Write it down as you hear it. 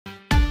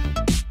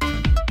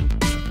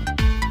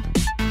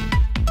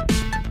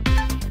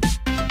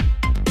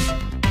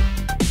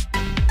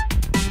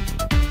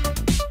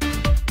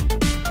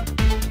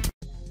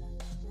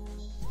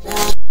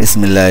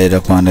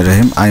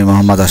বিসমিল্লাহিররহমানিররহিম। আমি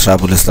মোহাম্মদ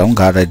আশরাফুল ইসলাম,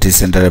 ঘাট আইটি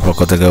সেন্টারের পক্ষ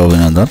থেকে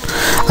অভিনন্দন।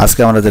 আজকে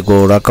আমরা দেখব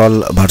ওরাকল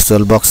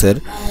ভার্চুয়াল বক্সের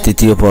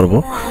তৃতীয় পর্ব।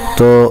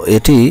 তো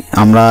এটি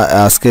আমরা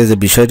আজকে যে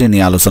বিষয়টি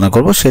নিয়ে আলোচনা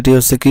করব সেটি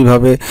হচ্ছে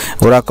কিভাবে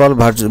ওরাকল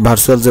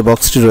ভার্চুয়াল যে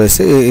বক্সটি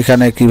রয়েছে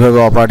এখানে কিভাবে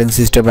অপারেটিং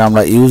সিস্টেমে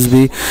আমরা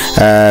ইউএসবি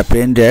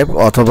পেন ড্রাইভ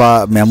অথবা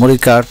মেমোরি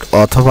কার্ড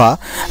অথবা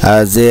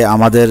যে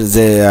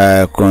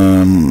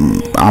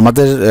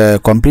আমাদের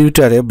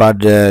কম্পিউটারে বা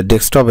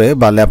ডেস্কটপে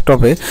বা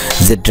ল্যাপটপে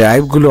যে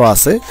ড্রাইভগুলো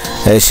আছে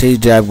সেই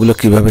ড্রাইভগুলো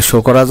কিভাবে শো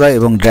করা যায়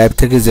এবং ড্রাইভ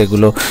থেকে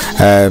যেগুলো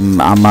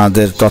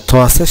আমাদের তথ্য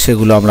আছে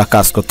সেগুলো আমরা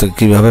কাজ করতে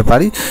কিভাবে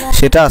পারি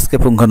সেটা আজকে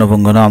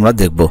পুঙ্খানুপুঙ্খ আমরা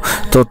দেখব।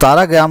 তো তার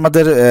আগে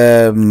আমাদের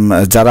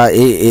যারা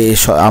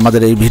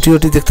আমাদের এই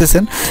ভিডিওটি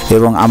দেখতেছেন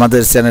এবং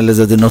আমাদের চ্যানেলে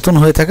যদি নতুন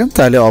হয়ে থাকেন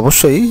তাহলে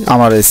অবশ্যই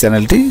আমার এই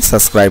চ্যানেলটি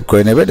সাবস্ক্রাইব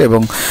করে নেবেন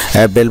এবং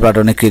বেল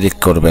বাটনে ক্লিক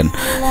করবেন।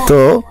 তো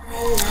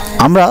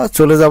আমরা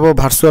চলে যাব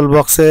ভার্চুয়াল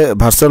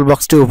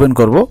বক্সটি ওপেন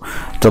করব।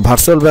 তো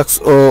ভার্চুয়াল বক্স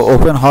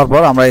ওপেন হওয়ার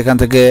পর আমরা এখান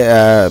থেকে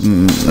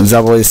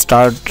যাব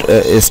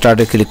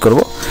স্টার্টে ক্লিক করব।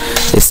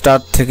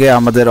 স্টার্ট থেকে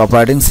আমাদের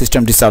অপারেটিং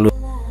সিস্টেমটি চালু।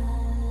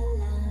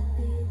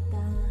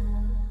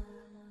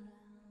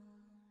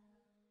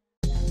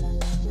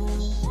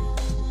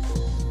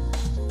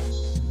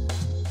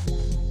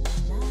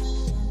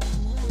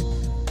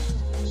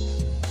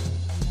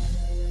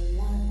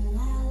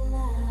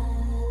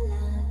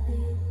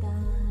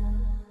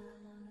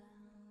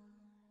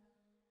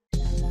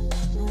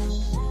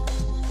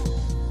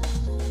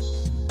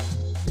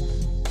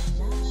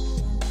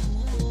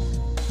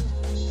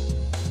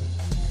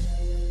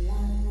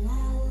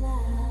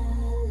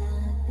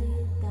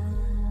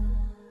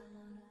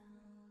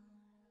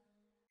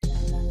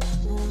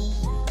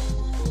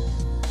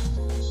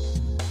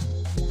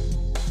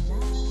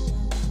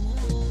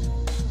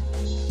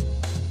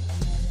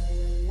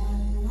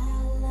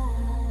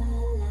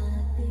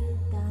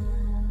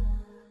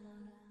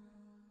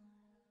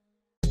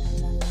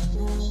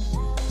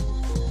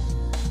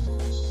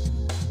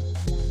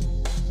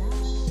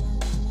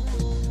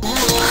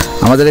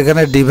 আমাদের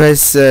এখানে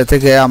ডিভাইস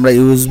থেকে আমরা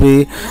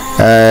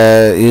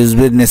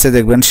ইউএসবির নিচে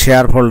দেখবেন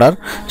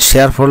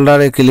শেয়ার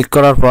ফোল্ডারে ক্লিক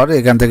করার পর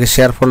এখান থেকে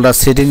শেয়ার ফোল্ডার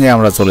সেটিংয়ে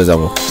আমরা চলে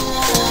যাব।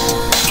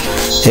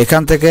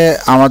 এখান থেকে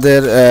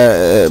আমাদের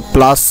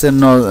প্লাস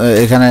চিহ্ন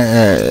এখানে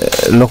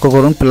লক্ষ্য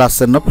করুন, প্লাস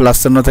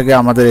চিহ্ন থেকে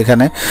আমাদের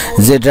এখানে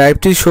যে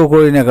ড্রাইভটি শো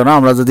করি না কেন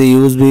আমরা যদি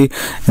ইউএসবি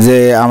যে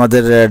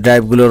আমাদের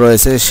ড্রাইভগুলো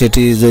রয়েছে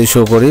সেটি যদি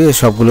শো করি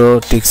সবগুলো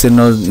টিক চিহ্ন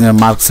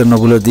মার্ক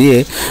চিহ্নগুলো দিয়ে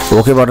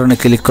ওকে বাটনে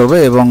ক্লিক করবে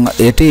এবং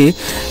এটি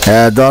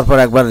দেওয়ার পর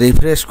একবার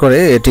রিফ্রেশ করে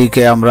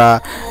এটিকে আমরা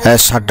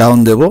শাটডাউন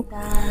দেব।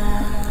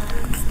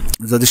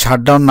 যদি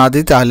শাটডাউন না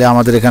দিই তাহলে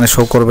আমাদের এখানে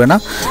শো করবে না।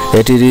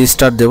 এটি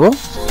রিস্টার্ট দেব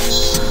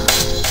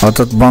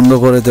অর্থাৎ বন্ধ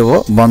করে দেব,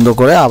 বন্ধ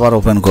করে আবার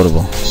ওপেন করব।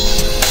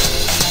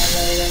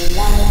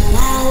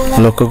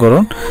 লক্ষ্য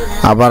করুন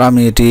আবার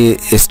আমি এটি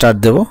স্টার্ট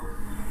দেব।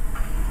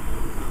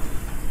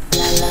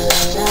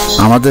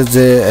 আমাদের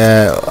যে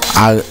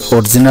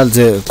অরিজিনাল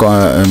যে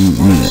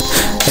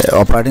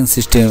অপারেটিং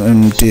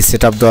সিস্টেমটি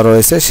সেট আপ দেওয়া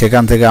রয়েছে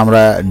সেখান থেকে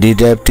আমরা ডি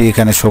ড্রাইভটি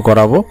এখানে শো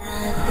করাবো।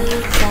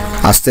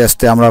 আস্তে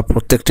আস্তে আমরা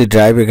প্রত্যেকটি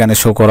ড্রাইভ এখানে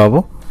শো করাবো।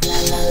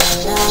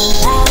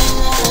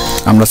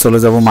 আমরা চলে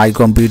যাব মাই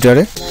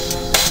কম্পিউটারে।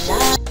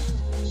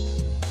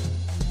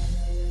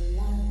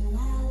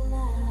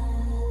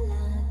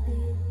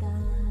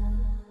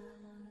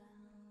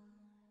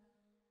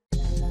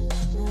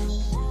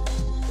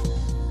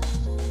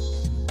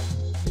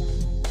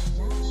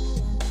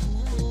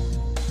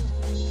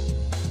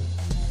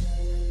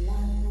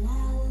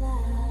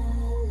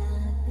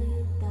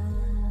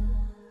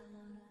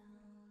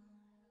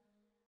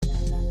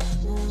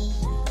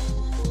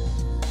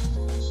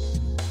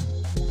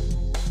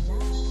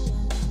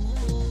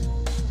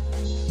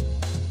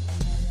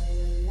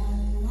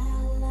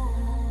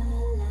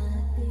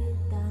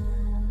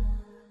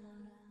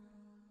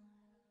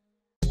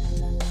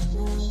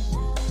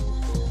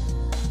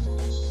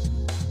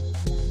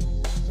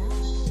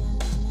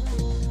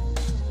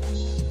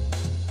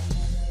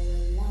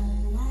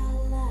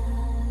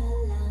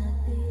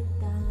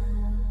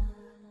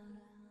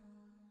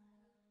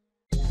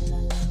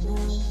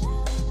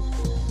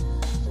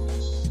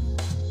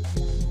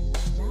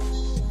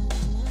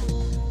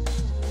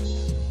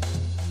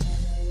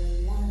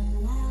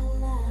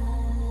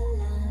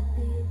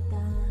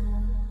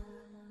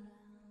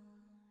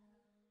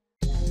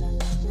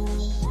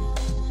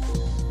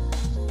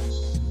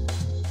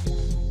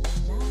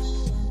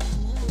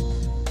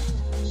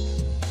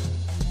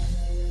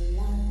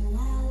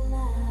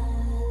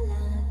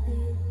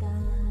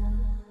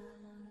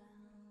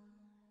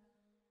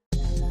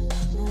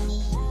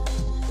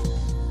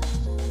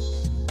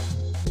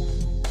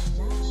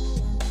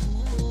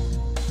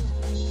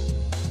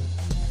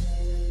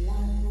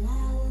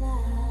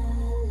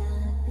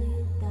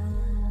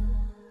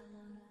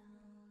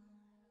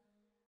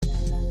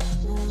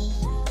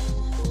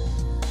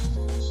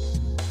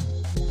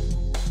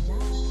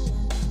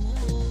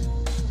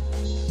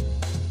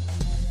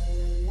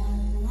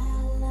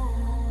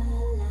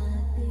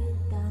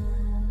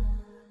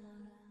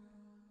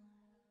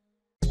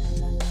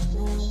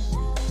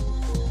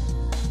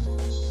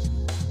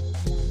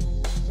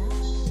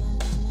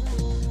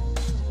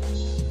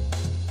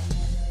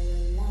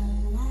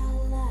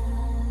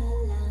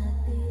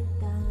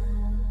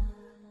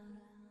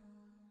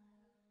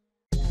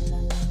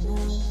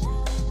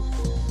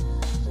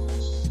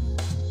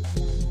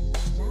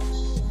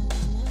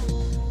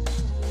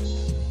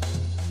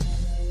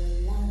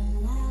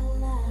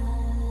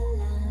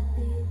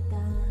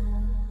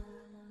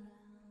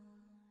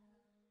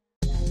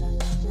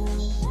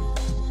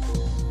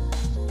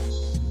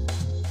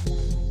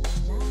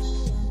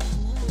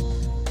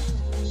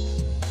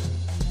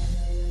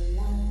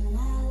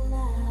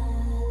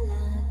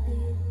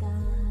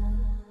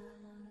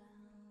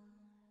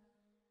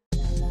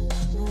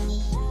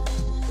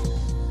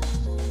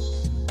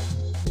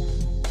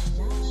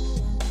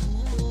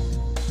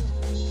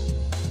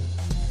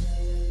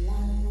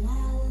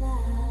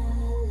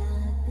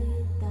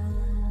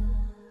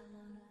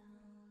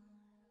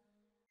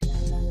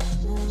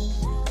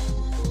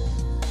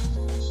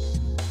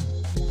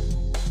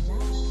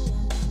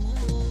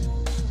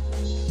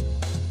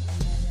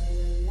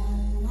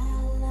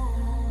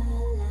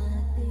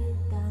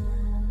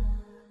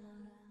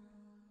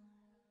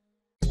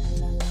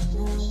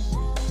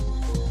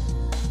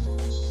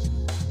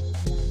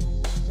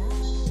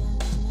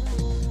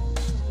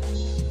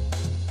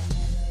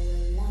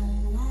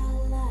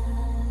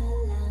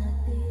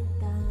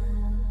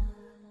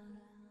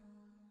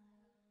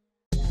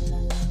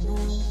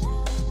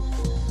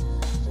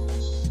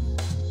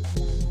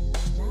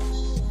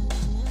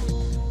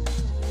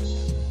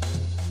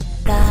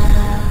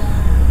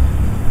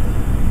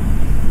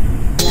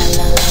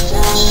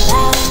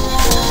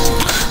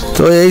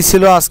 তো এই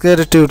ছিল আজকের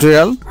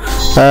টিউটোরিয়াল,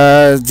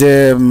 যে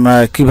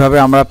কিভাবে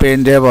আমরা পেন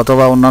ড্রাইভ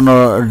অথবা অন্যান্য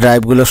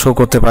ড্রাইভগুলো শো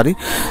করতে পারি।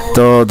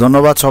 তো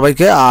ধন্যবাদ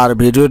সবাইকে। আর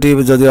ভিডিওটি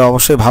যদি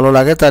অবশ্যই ভালো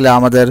লাগে তাহলে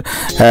আমাদের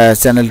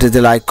চ্যানেলটিতে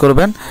লাইক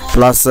করবেন,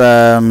 প্লাস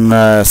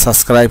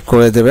সাবস্ক্রাইব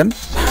করে দেবেন,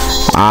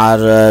 আর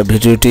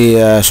ভিডিওটি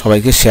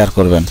সবাইকে শেয়ার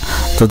করবেন।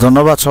 তো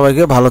ধন্যবাদ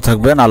সবাইকে, ভালো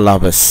থাকবেন, আল্লাহ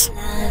হাফেজ।